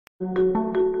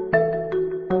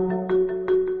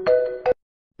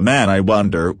Man, I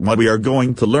wonder what we are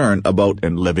going to learn about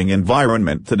in living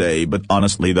environment today, but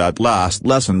honestly that last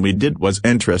lesson we did was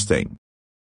interesting.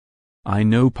 I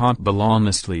know, Pop, but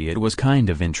honestly it was kind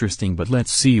of interesting, but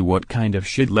let's see what kind of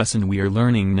shit lesson we are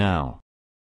learning now.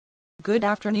 Good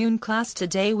afternoon, class.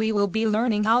 Today we will be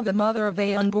learning how the mother of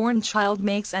a unborn child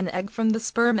makes an egg from the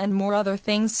sperm and more other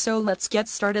things, so let's get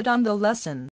started on the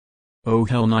lesson. Oh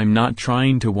hell no, I'm not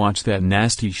trying to watch that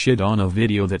nasty shit on a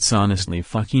video. That's honestly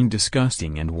fucking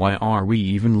disgusting. And why are we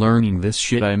even learning this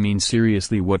shit? I mean,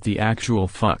 seriously, what the actual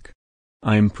fuck?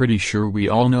 I'm pretty sure we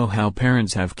all know how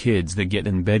parents have kids that get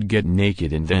in bed, get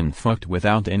naked and then fucked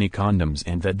without any condoms,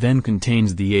 and that then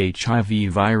contains the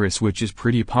HIV virus, which is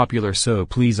pretty popular. So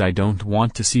please, I don't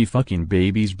want to see fucking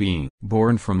babies being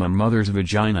born from a mother's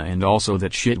vagina, and also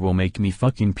that shit will make me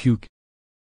fucking puke.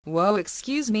 Whoa,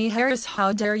 excuse me, Harris,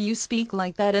 how dare you speak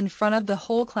like that in front of the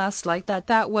whole class like that?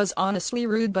 That was honestly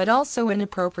rude, but also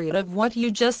inappropriate of what you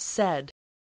just said.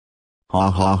 Ha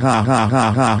ha ha ha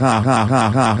ha ha ha ha ha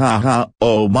ha ha ha.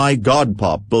 Oh my god,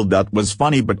 Pop, well, that was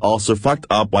funny but also fucked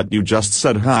up what you just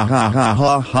said. Ha ha ha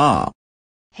ha ha.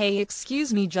 Hey,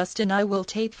 excuse me, Justin, I will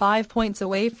take 5 points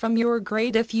away from your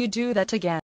grade if you do that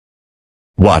again.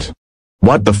 What?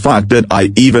 What the fuck did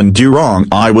I even do wrong?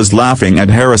 I was laughing at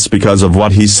Harris because of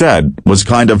what he said was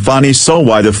kind of funny, so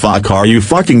why the fuck are you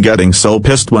fucking getting so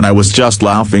pissed when I was just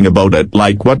laughing about it?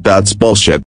 Like what? That's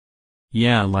bullshit.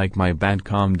 Yeah, like my bad.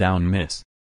 Calm down, miss.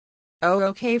 Oh,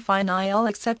 okay, fine, I'll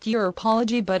accept your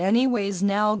apology, but anyways,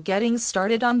 now getting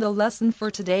started on the lesson for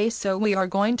today, so we are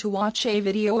going to watch a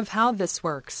video of how this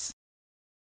works.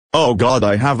 Oh god,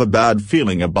 I have a bad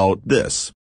feeling about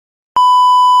this.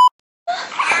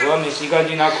 我要你洗干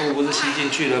净，那裤不是洗进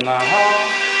去了吗？宝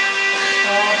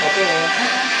贝。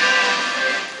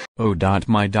 Oh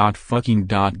my fucking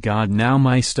god, now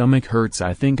my stomach hurts.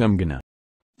 I think I'm gonna.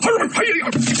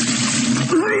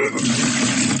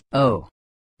 Oh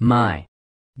my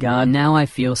god, now I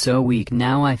feel so weak.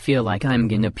 Now I feel like I'm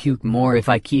gonna puke more if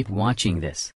I keep watching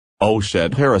this. Oh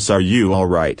shit, Harris, are you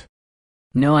alright?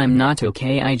 No, I'm not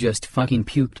okay. I just fucking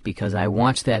puked because I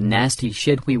watched that nasty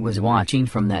shit we was watching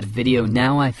from that video.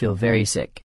 Now I feel very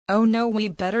sick. Oh no, we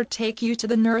better take you to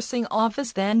the nursing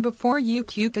office then before you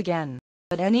puke again.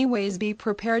 But anyways, be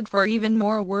prepared for even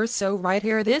more worse. So right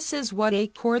here, this is what a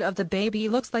cord of the baby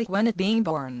looks like when it being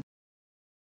born.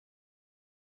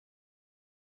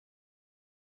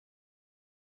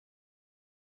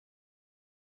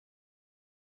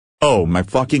 Oh my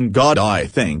fucking god, I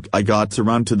think I got to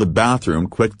run to the bathroom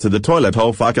quick to the toilet.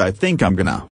 Oh fuck, I think I'm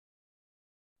gonna.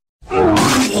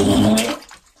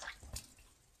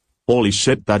 Holy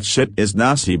shit, that shit is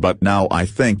nasty, but now I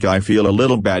think I feel a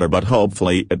little better, but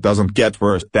hopefully it doesn't get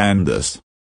worse than this.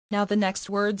 Now the next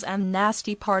words and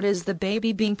nasty part is the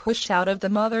baby being pushed out of the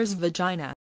mother's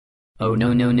vagina. Oh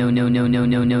no no no no no no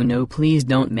no no no, please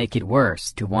don't make it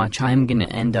worse to watch. I'm gonna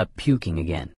end up puking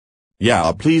again.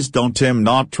 Yeah, please don't. I'm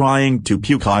not trying to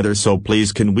puke either, so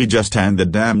please can we just end the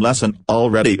damn lesson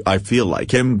already? I feel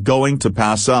like I'm going to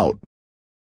pass out.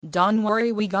 Don't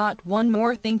worry, we got one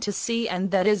more thing to see, and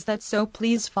that is that, so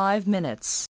please 5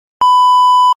 minutes.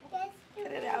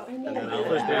 Get it out.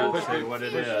 Push it, what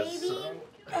it is.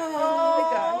 Oh my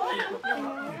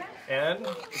god. And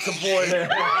it's a boy.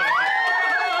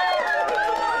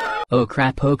 Oh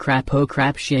crap, oh crap, oh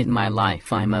crap, shit my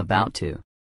life, I'm about to.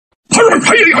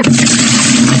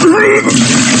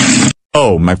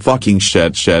 Oh my fucking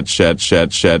shit, shout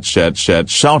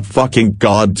fucking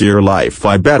god dear life,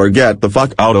 I better get the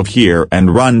fuck out of here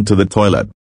and run to the toilet.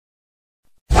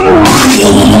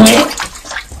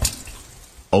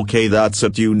 Okay, that's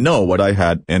it. You know what, I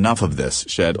had enough of this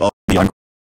shit. I'll be on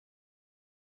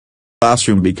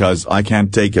classroom because I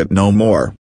can't take it no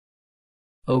more.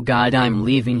 Oh god, I'm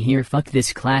leaving here. Fuck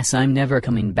this class. I'm never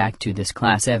coming back to this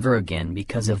class ever again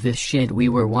because of this shit we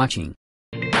were watching.